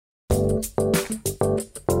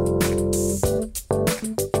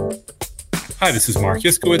Hi, this is Marc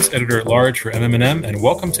Iskowitz, editor-at-large for MM+M, and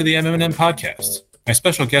welcome to the MM+M podcast. My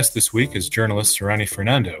special guest this week is journalist Surani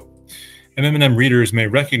Fernando. MM+M readers may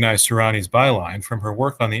recognize Surani's byline from her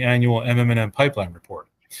work on the annual MM+M Pipeline Report,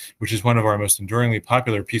 which is one of our most enduringly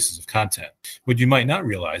popular pieces of content. What you might not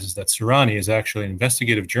realize is that Surani is actually an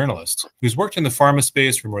investigative journalist who's worked in the pharma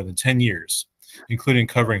space for more than 10 years, including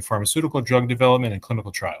covering pharmaceutical drug development and clinical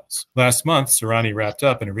trials. Last month, Surani wrapped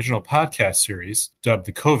up an original podcast series dubbed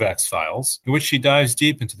the CoVax Files, in which she dives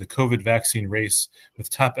deep into the COVID vaccine race with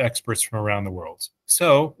top experts from around the world.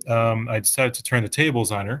 So I decided to turn the tables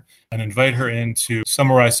on her and invite her in to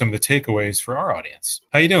summarize some of the takeaways for our audience.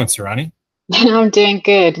 How you doing, Surani? I'm doing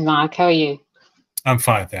good, Mark. How are you? I'm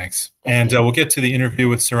fine, thanks. And we'll get to the interview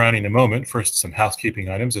with Surani in a moment. First, some housekeeping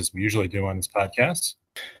items, as we usually do on this podcast.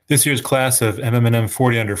 This year's class of MM+M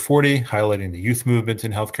 40 Under 40, highlighting the youth movement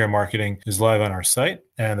in healthcare marketing, is live on our site,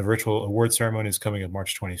 and the virtual award ceremony is coming up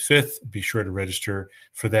March 25th. Be sure to register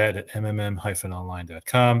for that at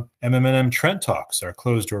mmm-online.com. MM+M Trend Talks, our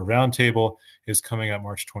closed-door roundtable, is coming up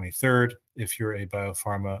March 23rd. If you're a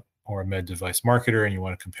biopharma or a med device marketer and you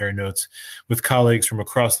want to compare notes with colleagues from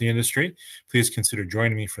across the industry, please consider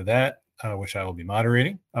joining me for that, which I will be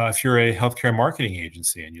moderating. If you're a healthcare marketing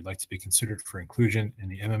agency and you'd like to be considered for inclusion in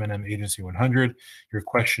the MM+M Agency 100, your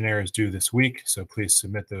questionnaire is due this week, so please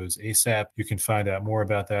submit those ASAP. You can find out more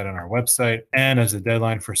about that on our website. And as the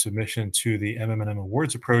deadline for submission to the MM+M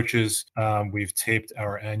Awards approaches, we've taped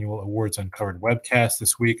our annual Awards Uncovered webcast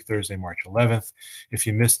this week, Thursday, March 11th. If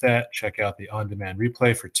you missed that, check out the on-demand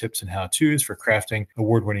replay for tips and how-tos for crafting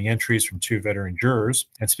award-winning entries from two veteran jurors.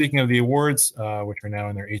 And speaking of the awards, which are now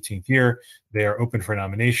in their 18th year, they are open for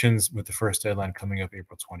nominations with the first deadline coming up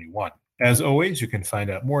April 21. As always, you can find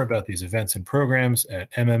out more about these events and programs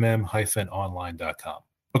at mmm-online.com.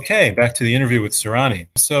 Okay, back to the interview with Surani.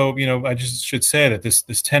 So, I just should say that this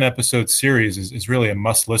 10-episode series is really a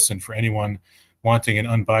must-listen for anyone wanting an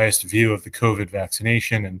unbiased view of the COVID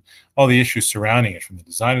vaccination and all the issues surrounding it, from the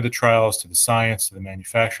design of the trials to the science to the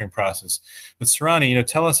manufacturing process. But Surani,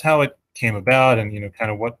 tell us how it came about and,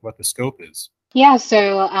 kind of what the scope is. Yeah,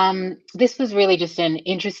 so this was really just an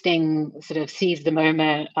interesting sort of seize the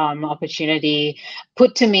moment opportunity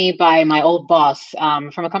put to me by my old boss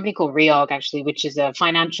from a company called Reorg, actually, which is a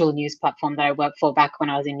financial news platform that I worked for back when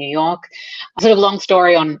I was in New York. Sort of long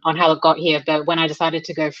story on how it got here, but when I decided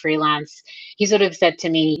to go freelance, he sort of said to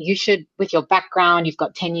me, you should, with your background, you've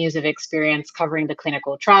got 10 years of experience covering the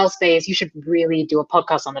clinical trial space, you should really do a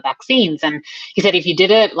podcast on the vaccines. And he said, if you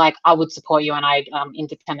did it, I would support you and I'd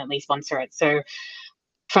independently sponsor it. So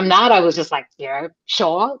from that, I was just like,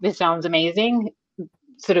 sure, this sounds amazing.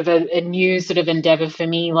 Sort of a new sort of endeavor for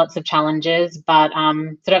me, lots of challenges, but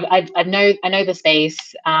sort of I know the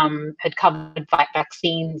space, had covered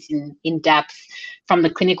vaccines in depth from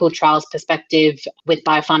the clinical trials perspective with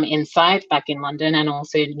Biopharma Insight back in London and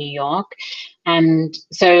also in New York. And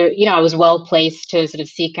so, I was well placed to sort of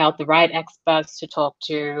seek out the right experts to talk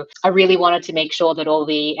to. I really wanted to make sure that all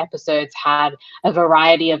the episodes had a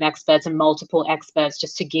variety of experts and multiple experts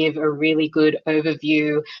just to give a really good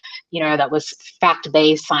overview, that was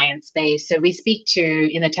fact-based, science-based. So we speak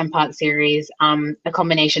to, in the 10-part series, a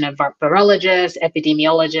combination of virologists,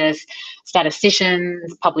 epidemiologists,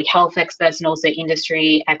 statisticians, public health experts, and also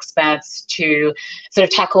industry experts to sort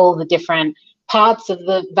of tackle the different parts of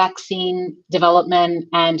the vaccine development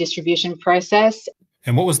and distribution process.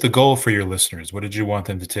 And what was the goal for your listeners? What did you want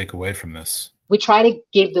them to take away from this? We try to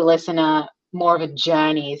give the listener more of a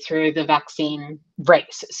journey through the vaccine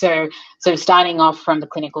race. So starting off from the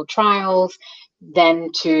clinical trials, then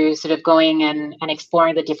to sort of going and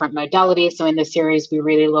exploring the different modalities. So in the series, we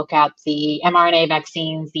really look at the mRNA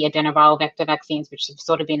vaccines, the adenoviral vector vaccines, which have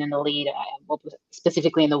sort of been in the lead,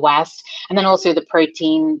 specifically in the West, and then also the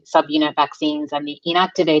protein subunit vaccines and the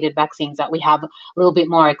inactivated vaccines that we have a little bit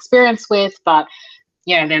more experience with, but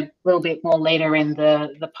they're a little bit more later in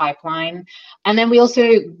the pipeline. And then we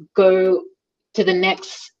also go to the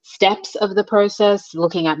next steps of the process,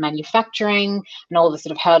 looking at manufacturing and all the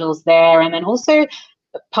sort of hurdles there. And then also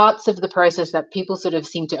parts of the process that people sort of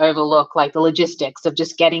seem to overlook, like the logistics of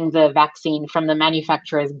just getting the vaccine from the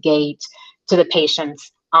manufacturer's gate to the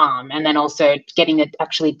patient's arm, and then also getting it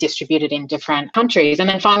actually distributed in different countries. And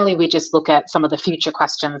then finally, we just look at some of the future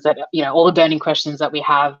questions that, all the burning questions that we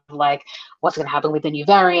have, like what's going to happen with the new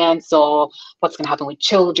variants, or what's going to happen with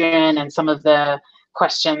children, and some of the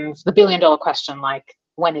questions, the billion-dollar question, like,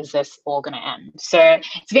 when is this all going to end? So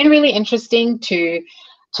it's been really interesting to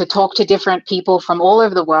talk to different people from all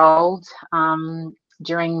over the world,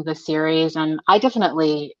 during the series, and I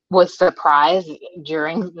definitely was surprised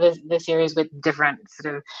during the series with different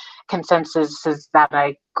sort of consensuses that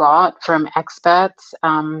I got from experts.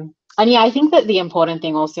 And yeah, I think that the important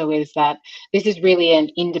thing also is that this is really an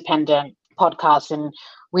independent podcast, and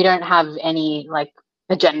we don't have any like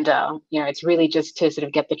agenda. It's really just to sort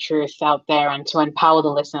of get the truth out there and to empower the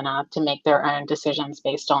listener to make their own decisions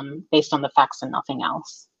based on the facts and nothing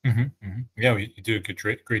else. Yeah, you do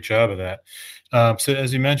a great job of that. So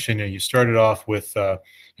as you mentioned, you started off with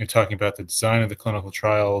talking about the design of the clinical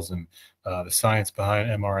trials and the science behind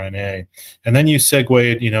mRNA, and then you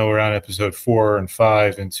segued, around episode 4 and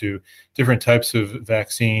 5 into different types of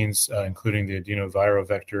vaccines, including the adenoviral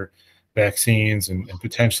vector vaccines and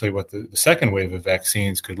potentially what the second wave of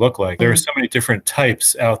vaccines could look like. There are so many different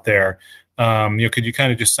types out there. Could you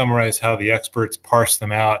kind of just summarize how the experts parse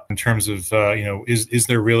them out in terms of, is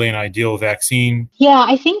there really an ideal vaccine? Yeah,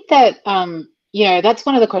 I think that, that's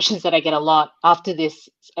one of the questions that I get a lot after this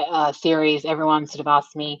series. Everyone sort of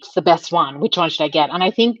asks me, it's the best one, which one should I get? And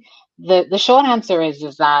I think the short answer is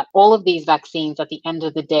that all of these vaccines at the end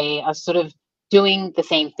of the day are sort of doing the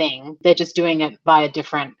same thing. They're just doing it via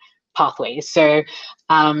different pathways. So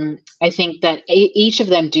I think that each of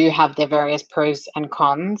them do have their various pros and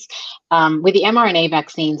cons. With the mRNA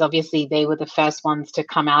vaccines, obviously, they were the first ones to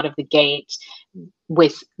come out of the gate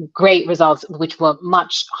with great results, which were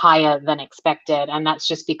much higher than expected. And that's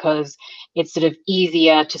just because it's sort of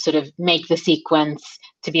easier to sort of make the sequence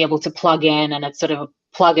to be able to plug in, and it's sort of a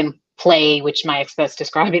plug and play, which my experts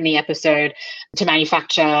describe in the episode, to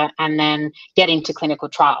manufacture and then get into clinical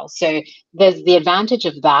trials. So there's the advantage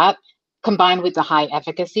of that combined with the high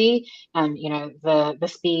efficacy and the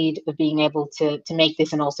speed of being able to make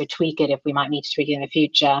this and also tweak it if we might need to tweak it in the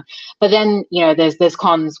future. But then there's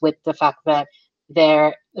cons with the fact that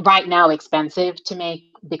they're right now expensive to make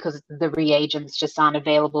because the reagents just aren't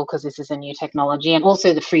available because this is a new technology, and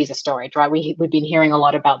also the freezer storage, right? We've been hearing a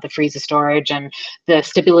lot about the freezer storage and the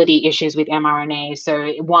stability issues with mRNA.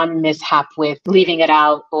 So one mishap with leaving it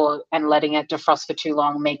out and letting it defrost for too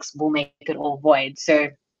long will make it all void. So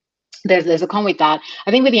there's a con with that.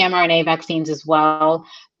 I think with the mRNA vaccines as well,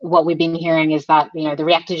 what we've been hearing is that the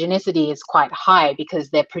reactogenicity is quite high because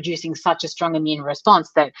they're producing such a strong immune response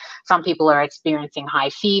that some people are experiencing high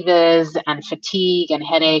fevers and fatigue and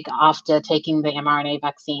headache after taking the mRNA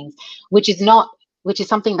vaccines, which is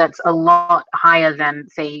something that's a lot higher than,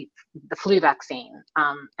 say, the flu vaccine.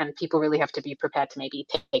 And people really have to be prepared to maybe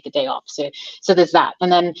take a day off. So there's that.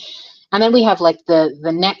 And then we have like the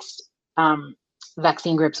next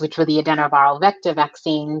vaccine groups, which were the adenoviral vector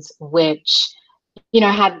vaccines, which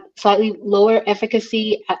had slightly lower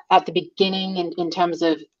efficacy at the beginning in terms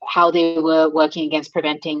of how they were working against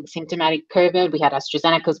preventing symptomatic COVID. We had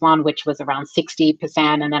AstraZeneca's one, which was around 60%,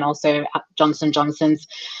 and then also Johnson & Johnson's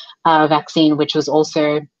vaccine, which was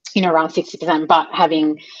also around 60%, but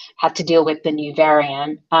having had to deal with the new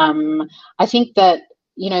variant. I think that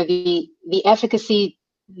the efficacy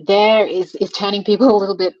there is turning people a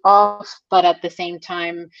little bit off, but at the same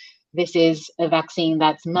time, this is a vaccine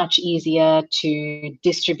that's much easier to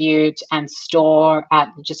distribute and store at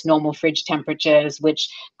just normal fridge temperatures, which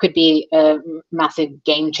could be a massive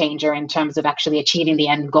game changer in terms of actually achieving the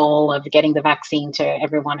end goal of getting the vaccine to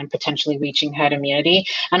everyone and potentially reaching herd immunity.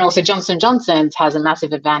 And also Johnson & Johnson's has a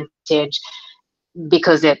massive advantage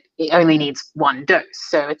because it only needs one dose.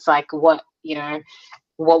 So it's like,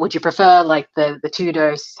 what would you prefer, like the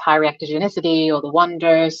 2-dose high reactogenicity or the 1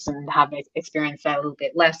 dose and have experienced that a little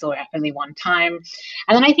bit less or only one time?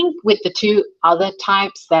 And then I think with the 2 other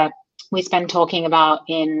types that we spend talking about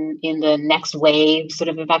in the next wave sort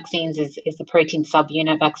of vaccines is the protein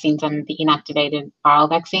subunit vaccines and the inactivated viral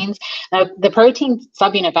vaccines. Now, the protein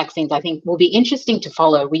subunit vaccines, I think, will be interesting to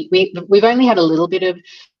follow. We've only had a little bit of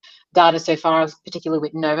data so far, particularly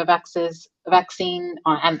with Novavax's vaccine,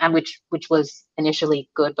 and which was initially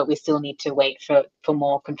good, but we still need to wait for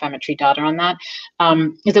more confirmatory data on that.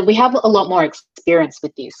 Is that we have a lot more experience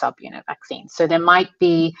with these subunit vaccines, so there might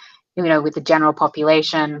be, with the general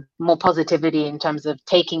population, more positivity in terms of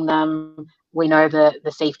taking them. We know the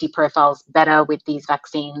safety profile's better with these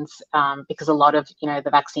vaccines because a lot of the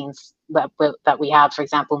vaccines that we have, for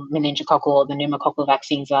example, meningococcal or the pneumococcal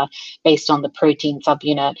vaccines, are based on the protein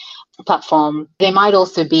subunit platform. They might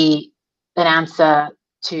also be an answer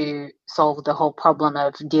to solve the whole problem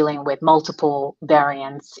of dealing with multiple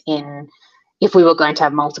variants if we were going to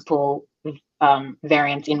have multiple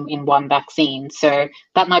variants in one vaccine. So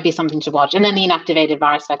that might be something to watch. And then the inactivated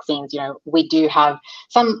virus vaccines, we do have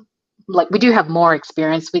more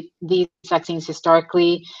experience with these vaccines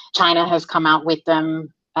historically. China has come out with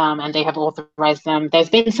them and they have authorized them. There's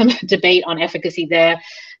been some debate on efficacy there,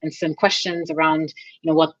 and some questions around,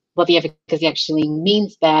 what the efficacy actually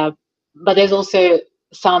means there. But there's also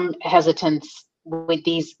some hesitance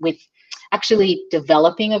with actually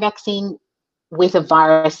developing a vaccine with a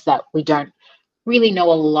virus that we don't really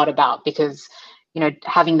know a lot about, because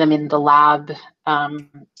having them in the lab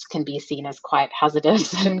can be seen as quite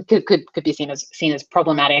hazardous and could be seen as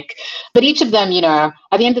problematic. But each of them,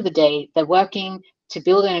 at the end of the day, they're working to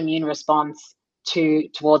build an immune response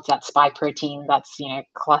towards that spike protein that's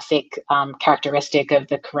classic characteristic of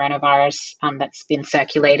the coronavirus that's been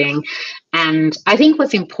circulating. And I think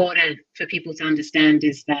what's important for people to understand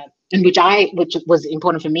is that, and which was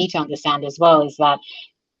important for me to understand as well, is that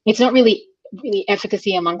it's not really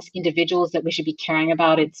efficacy amongst individuals that we should be caring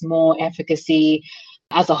about. It's more efficacy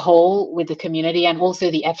as a whole with the community, and also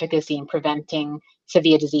the efficacy in preventing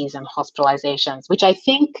severe disease and hospitalizations, which I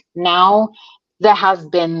think now there has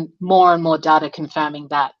been more and more data confirming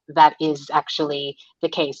that is actually the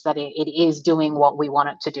case, that it is doing what we want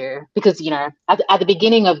it to do. Because, at the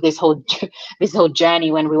beginning of this whole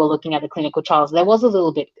journey, when we were looking at the clinical trials, there was a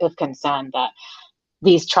little bit of concern that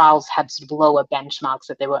these trials had sort of lower benchmarks,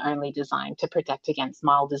 that they were only designed to protect against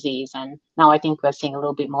mild disease. And now I think we're seeing a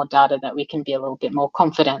little bit more data that we can be a little bit more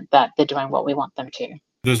confident that they're doing what we want them to.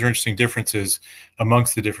 Those are interesting differences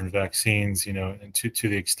amongst the different vaccines, and to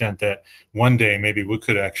the extent that one day maybe we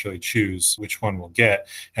could actually choose which one we'll get.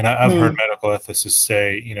 And I've heard medical ethicists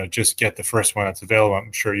say, just get the first one that's available.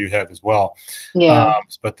 I'm sure you have as well. Yeah.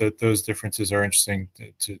 But those differences are interesting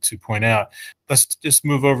to point out. Let's just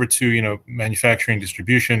move over to, manufacturing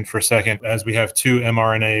distribution for a second, as we have 2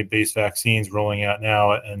 mRNA-based vaccines rolling out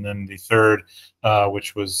now, and then the third,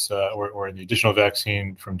 which was, or the additional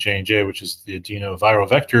vaccine from J&J, which is the adenoviral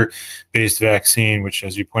vector-based vaccine, which,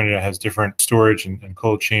 as you pointed out, has different storage and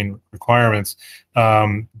cold chain requirements.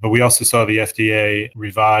 But we also saw the FDA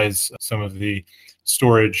revise some of the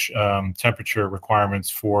storage temperature requirements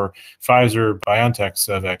for Pfizer-BioNTech's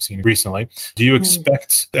vaccine recently. Do you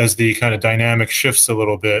expect, as the kind of dynamic shifts a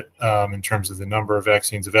little bit in terms of the number of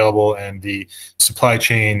vaccines available and the supply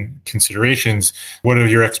chain considerations, what have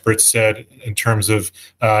your experts said in terms of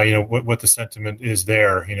what the sentiment is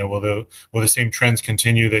there? Will the same trends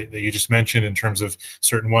continue that you just mentioned in terms of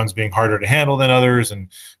certain ones being harder to handle than others,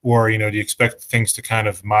 or do you expect things to kind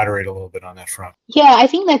of moderate a little bit on that front? Yeah, I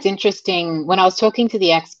think that's interesting. When I was talking to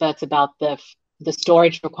the experts about the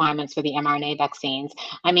storage requirements for the mRNA vaccines,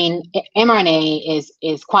 I mean, mRNA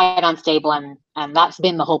is quite unstable, and that's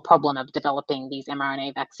been the whole problem of developing these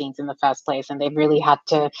mRNA vaccines in the first place. And they've really had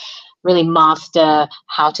to master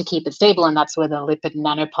how to keep it stable, and that's where the lipid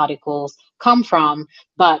nanoparticles come from.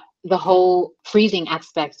 But the whole freezing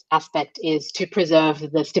aspect is to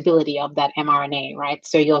preserve the stability of that mRNA, right?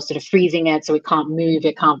 So you're sort of freezing it so it can't move,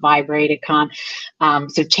 it can't vibrate, it can't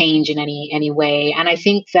sort of change in any way. And I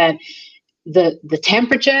think that the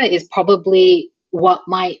temperature is probably what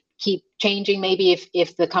might keep changing, maybe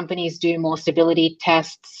if the companies do more stability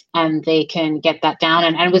tests and they can get that down.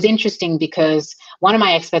 And it was interesting because one of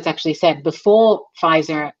my experts actually said, before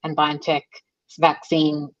Pfizer and BioNTech's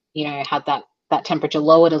vaccine, had that temperature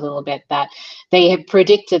lowered a little bit, that they had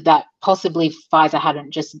predicted that possibly Pfizer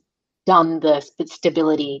hadn't just done the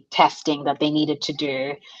stability testing that they needed to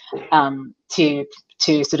do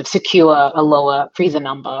to sort of secure a lower freezer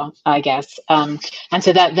number, I guess. And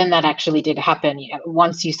so that actually did happen.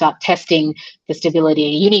 Once you start testing the stability,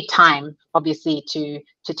 you need time, obviously, to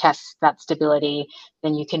test that stability,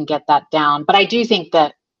 then you can get that down. But I do think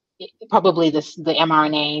that probably the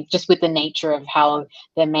mRNA, just with the nature of how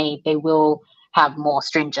they're made, they will have more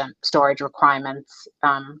stringent storage requirements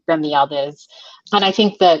than the others. And I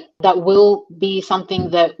think that will be something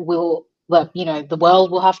that the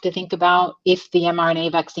world will have to think about, if the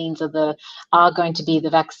mRNA vaccines are going to be the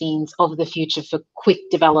vaccines of the future for quick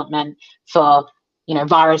development for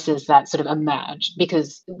viruses that sort of emerge,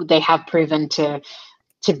 because they have proven to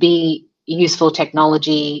be useful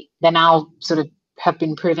technology. They're now sort of have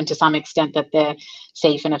been proven to some extent that they're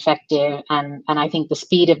safe and effective, and I think the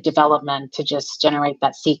speed of development to just generate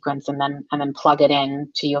that sequence and then plug it in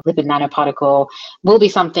to your lipid nanoparticle will be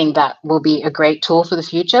something that will be a great tool for the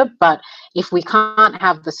future. But if we can't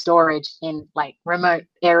have the storage in like remote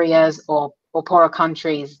areas or poorer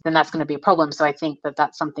countries, then that's going to be a problem. So I think that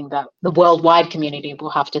that's something that the worldwide community will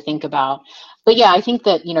have to think about. But yeah, I think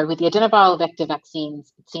that, with the adenoviral vector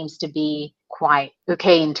vaccines, it seems to be quite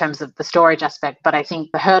okay in terms of the storage aspect. But I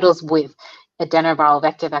think the hurdles with adenoviral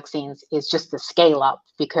vector vaccines is just the scale up,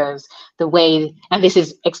 because the way, and this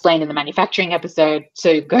is explained in the manufacturing episode,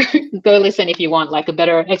 so go listen if you want like a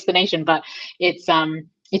better explanation, but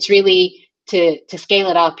it's really to scale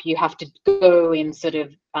it up, you have to go in sort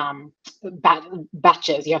of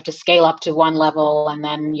batches. You have to scale up to one level, and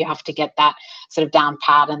then you have to get that sort of down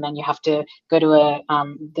pat, and then you have to go to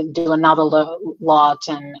do another lot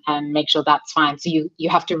and make sure that's fine. So you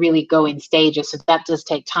have to really go in stages. So that does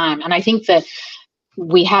take time. And I think that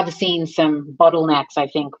we have seen some bottlenecks, I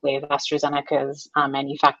think, with AstraZeneca's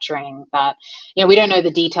manufacturing that, we don't know the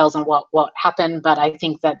details on what happened, but I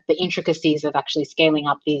think that the intricacies of actually scaling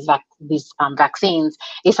up these vaccines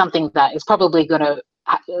is something that is probably going to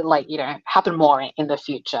happen more in the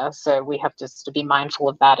future. So we have just to be mindful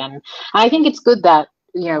of that. And I think it's good that,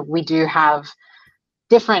 we do have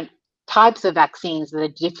different types of vaccines that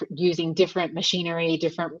are using different machinery,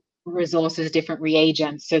 different resources, different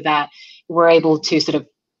reagents, so that we're able to sort of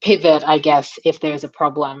pivot, I guess, if there's a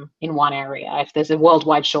problem in one area. If there's a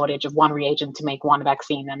worldwide shortage of one reagent to make one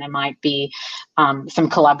vaccine, then there might be some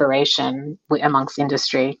collaboration amongst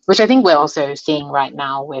industry, which I think we're also seeing right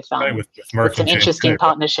now with Marc some and interesting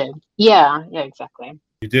partnership. Yeah, exactly.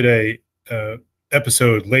 You did a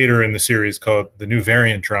episode later in the series called The New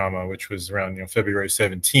Variant Drama, which was around February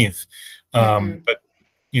 17th. But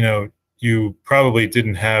you probably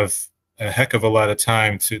didn't have a heck of a lot of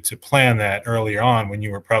time to plan that earlier on, when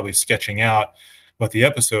you were probably sketching out what the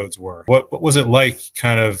episodes were. What was it like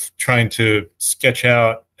kind of trying to sketch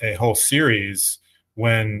out a whole series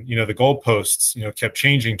when, the goalposts, kept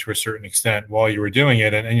changing to a certain extent while you were doing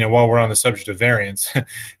it? And while we're on the subject of variants,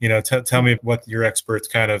 tell me what your experts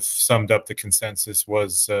kind of summed up the consensus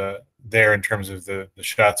was there in terms of the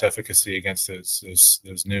shot's efficacy against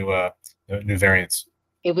those new variants.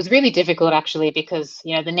 It was really difficult, actually, because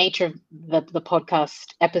the nature of the podcast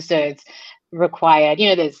episodes required,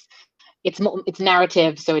 it's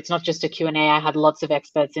narrative, so it's not just a Q&A. I had lots of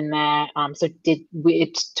experts in there, so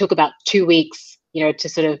it took about 2 weeks, to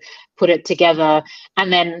sort of put it together,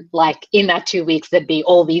 and then in that 2 weeks there'd be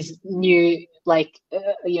all these new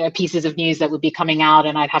pieces of news that would be coming out,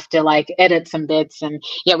 and I'd have to edit some bits, and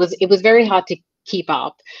it was very hard to keep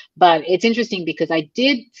up. But it's interesting because I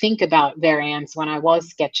did think about variants when I was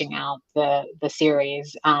sketching out the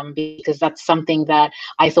series, because that's something that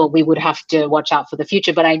I thought we would have to watch out for the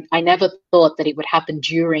future, but I never thought that it would happen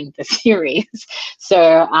during the series.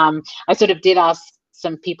 So I sort of did ask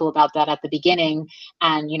some people about that at the beginning,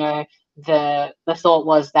 and the thought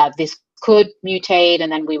was that this could mutate,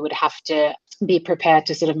 and then we would have to be prepared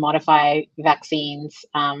to sort of modify vaccines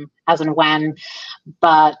as and when.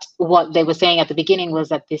 But what they were saying at the beginning was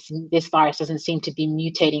that this virus doesn't seem to be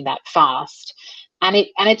mutating that fast, and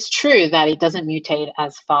it's true that it doesn't mutate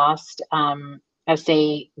as fast as,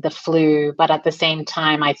 say, the flu. But at the same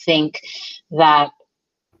time, I think that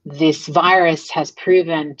this virus has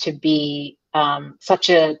proven to be such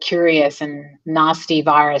a curious and nasty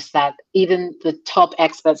virus that even the top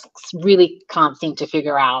experts really can't seem to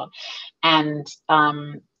figure out. And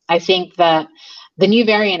I think that the new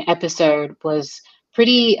variant episode was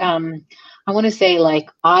pretty, I want to say,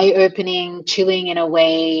 eye-opening, chilling in a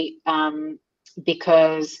way,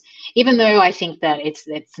 because even though I think that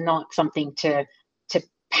it's not something to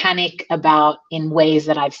panic about in ways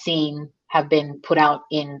that I've seen have been put out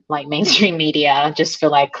in mainstream media just for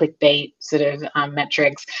clickbait sort of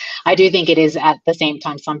metrics, I do think it is at the same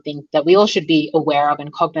time something that we all should be aware of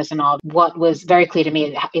and cognizant of. What was very clear to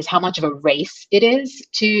me is how much of a race it is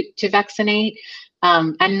to vaccinate,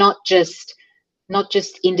 and not just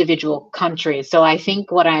individual countries. So I think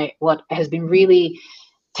what has been really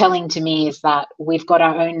telling to me is that we've got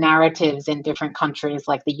our own narratives in different countries.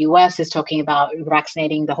 Like the US is talking about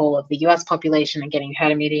vaccinating the whole of the US population and getting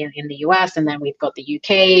herd immunity in the US, and then we've got the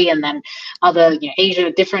UK, and then other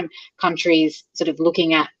Asia, different countries sort of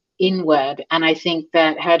looking at inward. And I think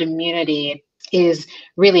that herd immunity is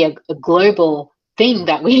really a global thing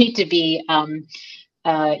that we need to be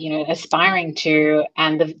aspiring to.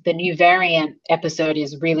 And the new variant episode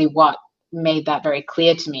is really what made that very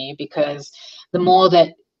clear to me, because the more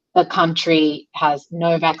that a country has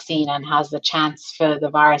no vaccine and has the chance for the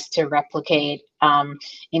virus to replicate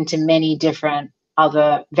into many different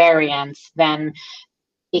other variants, then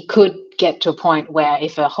it could get to a point where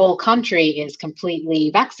if a whole country is completely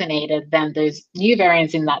vaccinated, then those new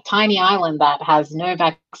variants in that tiny island that has no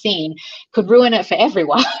vaccine could ruin it for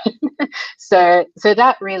everyone. So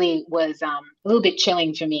that really was a little bit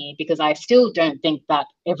chilling for me, because I still don't think that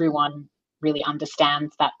everyone really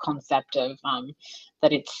understands that concept of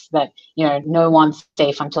that no one's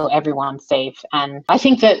safe until everyone's safe. And I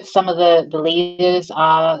think that some of the leaders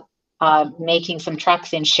are making some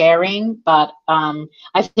tracks in sharing, but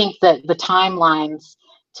I think that the timelines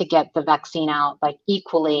to get the vaccine out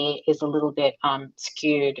equally is a little bit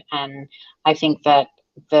skewed. And I think that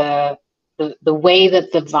the the way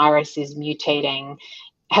that the virus is mutating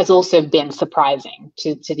has also been surprising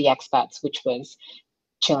to the experts, which was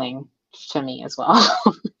chilling for me as well.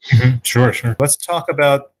 Mm-hmm. Sure. Let's talk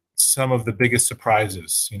about some of the biggest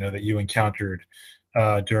surprises, that you encountered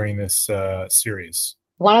during this series.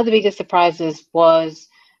 One of the biggest surprises was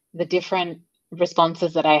the different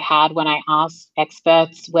responses that I had when I asked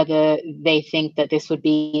experts whether they think that this would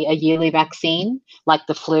be a yearly vaccine like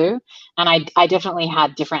the flu. And I definitely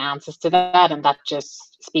had different answers to that. And that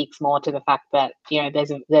just speaks more to the fact that,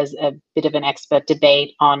 there's a bit of an expert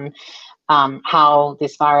debate on how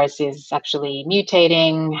this virus is actually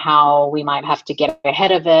mutating, how we might have to get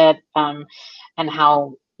ahead of it, and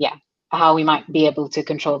how we might be able to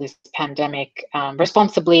control this pandemic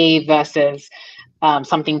responsibly versus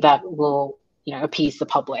something that will appease the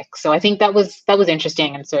public. So I think that was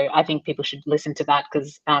interesting, and so I think people should listen to that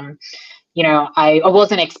because I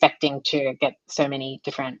wasn't expecting to get so many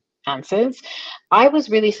different answers. I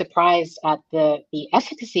was really surprised at the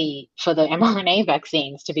efficacy for the mRNA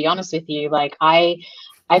vaccines, to be honest with you. Like I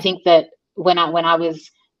think that when I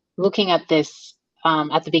was looking at this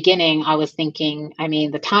at the beginning, I was thinking,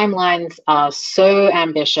 the timelines are so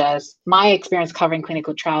ambitious. My experience covering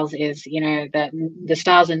clinical trials is, that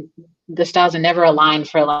the stars are never aligned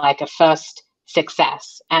for like a first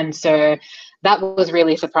success. And so that was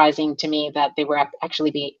really surprising to me that they were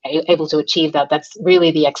actually be able to achieve that. That's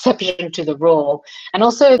really the exception to the rule. And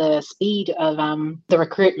also the speed of the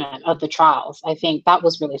recruitment of the trials. I think that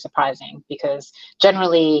was really surprising because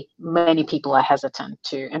generally many people are hesitant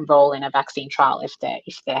to enroll in a vaccine trial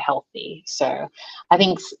if they're healthy. So I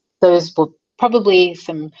think those were probably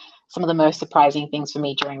some of the most surprising things for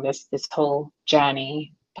me during this whole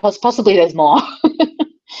journey. Possibly there's more.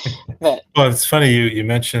 Well, it's funny you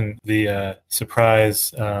mentioned the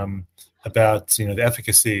surprise about the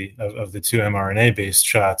efficacy of the two mRNA-based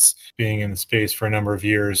shots being in the space for a number of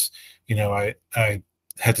years. I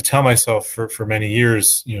had to tell myself for many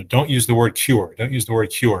years, don't use the word cure, don't use the word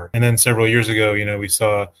cure. And then several years ago, we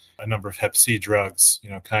saw a number of Hep C drugs,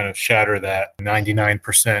 kind of shatter that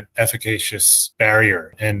 99% efficacious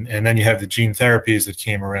barrier. And then you have the gene therapies that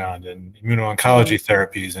came around and immuno-oncology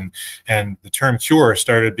therapies, and the term cure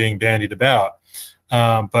started being bandied about.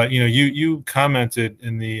 But you commented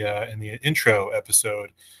in the intro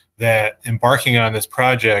episode that embarking on this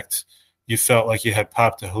project, you felt like you had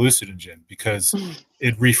popped a hallucinogen because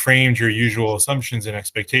it reframed your usual assumptions and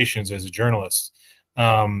expectations as a journalist.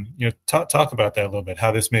 Talk about that a little bit,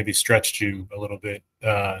 how this maybe stretched you a little bit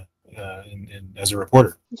as a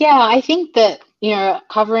reporter. Yeah, I think that,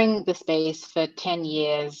 covering the space for 10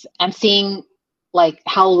 years and seeing like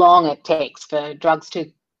how long it takes for drugs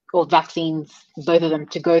or vaccines, both of them,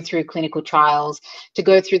 to go through clinical trials, to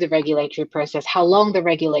go through the regulatory process, how long the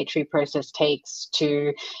regulatory process takes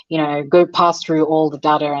to, go pass through all the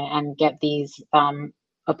data and get these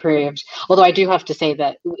approved. Although I do have to say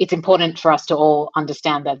that it's important for us to all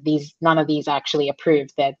understand that none of these are actually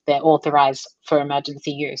approved. They're authorized for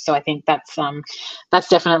emergency use. So I think that's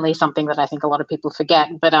definitely something that I think a lot of people forget.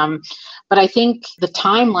 But I think the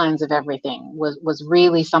timelines of everything was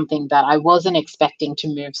really something that I wasn't expecting to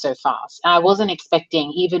move so fast. And I wasn't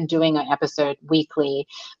expecting, even doing an episode weekly,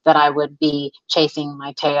 that I would be chasing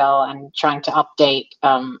my tail and trying to update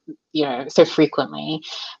so frequently.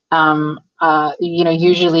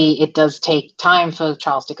 Usually it does take time for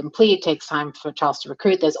trials to complete, it takes time for trials to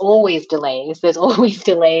recruit. There's always delays. There's always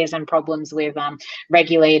delays and problems with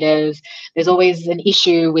regulators. There's always an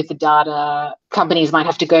issue with the data. Companies might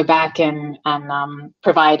have to go back and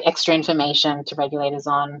provide extra information to regulators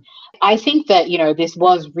on. I think that, this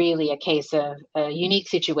was really a case of a unique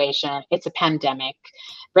situation. It's a pandemic.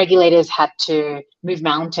 Regulators had to move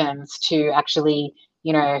mountains to actually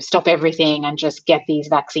stop everything and just get these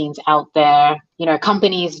vaccines out there.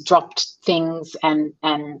 Companies dropped things and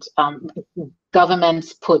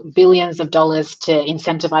governments put billions of dollars to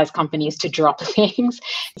incentivize companies to drop things.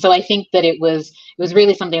 So I think that it was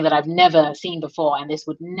really something that I've never seen before, and this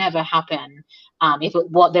would never happen if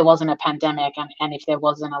there wasn't a pandemic and if there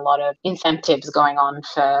wasn't a lot of incentives going on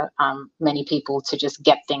for many people to just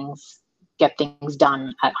get things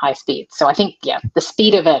done at high speed. So I think, the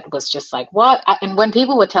speed of it was just like, what? And when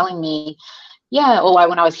people were telling me,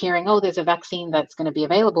 when I was hearing, there's a vaccine that's going to be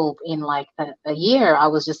available in like a year, I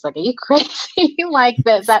was just like, are you crazy? Like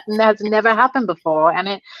that has never happened before, and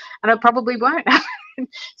it probably won't happen.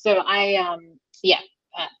 So it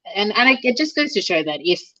just goes to show that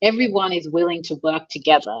if everyone is willing to work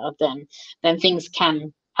together, then things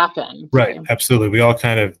can happen. Right. Absolutely. We all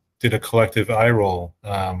kind of did a collective eye roll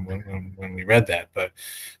when we read that. But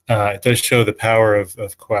it does show the power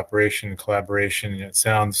of cooperation and collaboration. It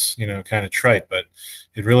sounds, kind of trite, but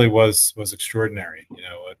it really was extraordinary,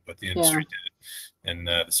 what the industry did in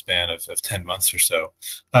the span of 10 months or so.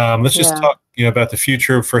 Let's just talk, about the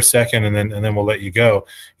future for a second, and then we'll let you go.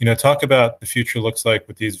 Talk about the future looks like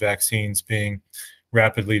with these vaccines being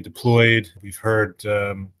rapidly deployed. We've heard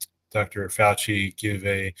Dr. Fauci give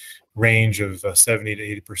a range of 70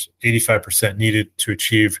 to 85% needed to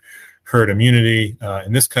achieve herd immunity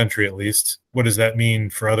in this country, at least. What does that mean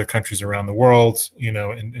for other countries around the world,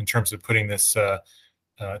 in terms of putting this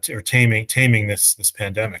or taming this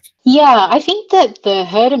pandemic? Yeah, I think that the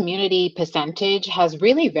herd immunity percentage has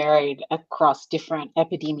really varied across different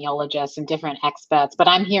epidemiologists and different experts, but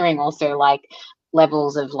I'm hearing also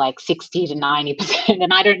levels of 60 to 90%,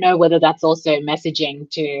 and I don't know whether that's also messaging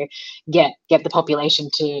to get the population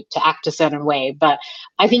to act a certain way. But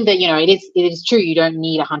I think that it is true, you don't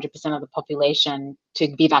need 100% of the population to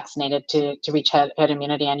be vaccinated to reach herd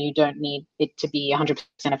immunity, and you don't need it to be 100%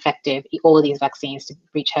 effective, all of these vaccines, to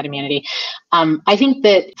reach herd immunity. I think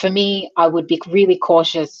that for me, I would be really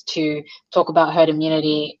cautious to talk about herd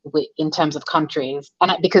immunity in terms of countries,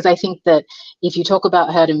 and because I think that if you talk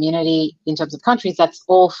about herd immunity in terms of countries, that's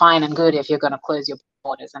all fine and good if you're going to close your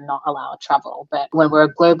borders and not allow travel. But when we're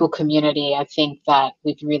a global community, I think that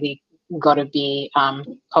we've really got to be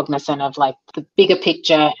cognizant of the bigger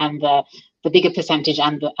picture and the bigger percentage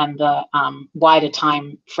and the wider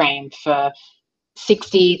time frame for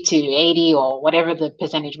 60 to 80 or whatever the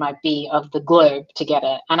percentage might be of the globe to get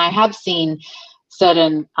it. And I have seen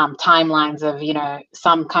certain timelines of,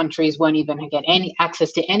 some countries won't even get any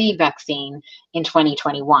access to any vaccine in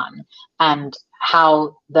 2021, and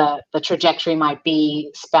how the trajectory might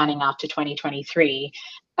be spanning out to 2023.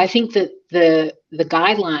 I think that the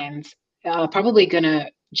guidelines are probably going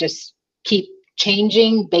to just keep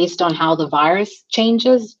changing based on how the virus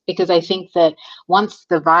changes, because I think that once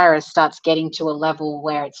the virus starts getting to a level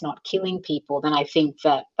where it's not killing people, then I think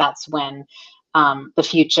that that's when the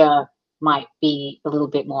future might be a little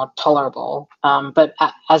bit more tolerable. But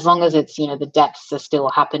as long as it's, the deaths are still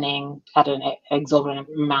happening at an exorbitant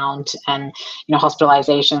amount, and,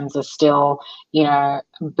 hospitalizations are still,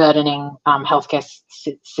 burdening healthcare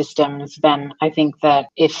systems, then I think that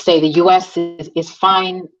if, say, the US is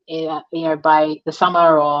fine, by the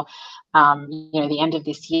summer or, the end of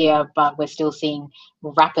this year, but we're still seeing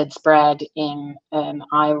rapid spread in an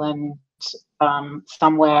island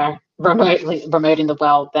somewhere remote in the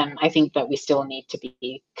world, then I think that we still need to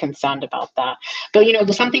be concerned about that.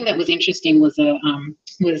 But something that was interesting was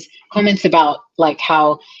comments about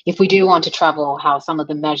how if we do want to travel, how some of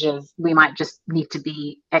the measures, we might just need to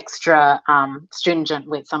be extra stringent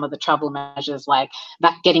with some of the travel measures, like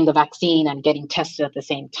getting the vaccine and getting tested at the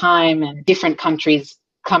same time, and different countries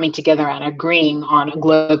coming together and agreeing on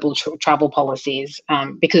global travel policies,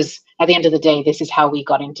 because at the end of the day, this is how we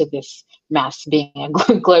got into this mess, being a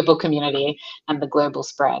global community and the global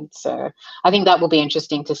spread. So I think that will be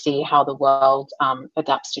interesting to see how the world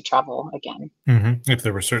adapts to travel again. Mm-hmm. If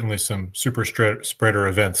there were certainly some super spreader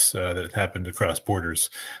events that happened across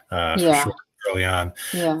borders, for sure, early on.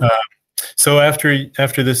 Yeah. So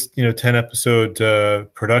after this, 10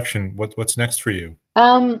 episode production, what's next for you?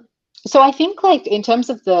 So I think in terms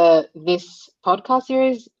of this podcast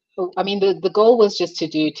series, I mean, the goal was just to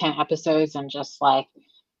do 10 episodes and just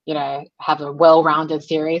have a well-rounded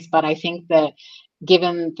series. But I think that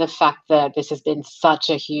given the fact that this has been such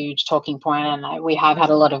a huge talking point, and we have had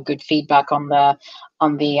a lot of good feedback on the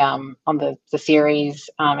series,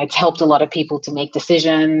 it's helped a lot of people to make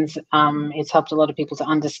decisions. It's helped a lot of people to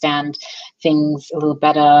understand things a little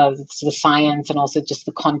better, the science and also just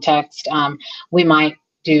the context. We might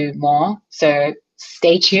do more, so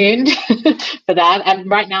stay tuned for that. And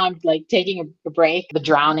right now I'm taking a break, the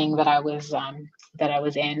drowning that I was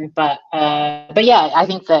in, but yeah, I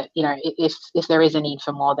think that if there is a need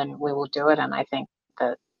for more, then we will do it. And I think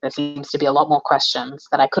that there seems to be a lot more questions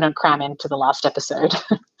that I couldn't cram into the last episode.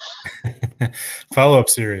 Follow-up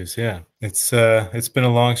series, yeah. It's been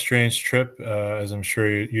a long, strange trip, as I'm sure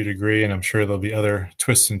you'd agree, and I'm sure there'll be other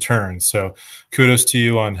twists and turns. So kudos to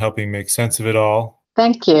you on helping make sense of it all.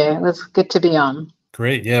 Thank you. It was good to be on.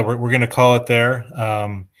 Great. Yeah, we're going to call it there.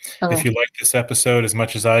 If you liked this episode as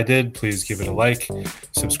much as I did, please give it a like.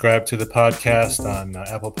 Subscribe to the podcast on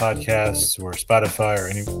Apple Podcasts or Spotify or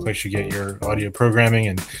any place you get your audio programming,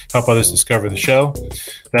 and help others discover the show.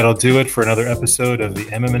 That'll do it for another episode of the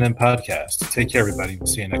MM+M podcast. Take care, everybody. We'll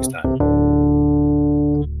see you next time.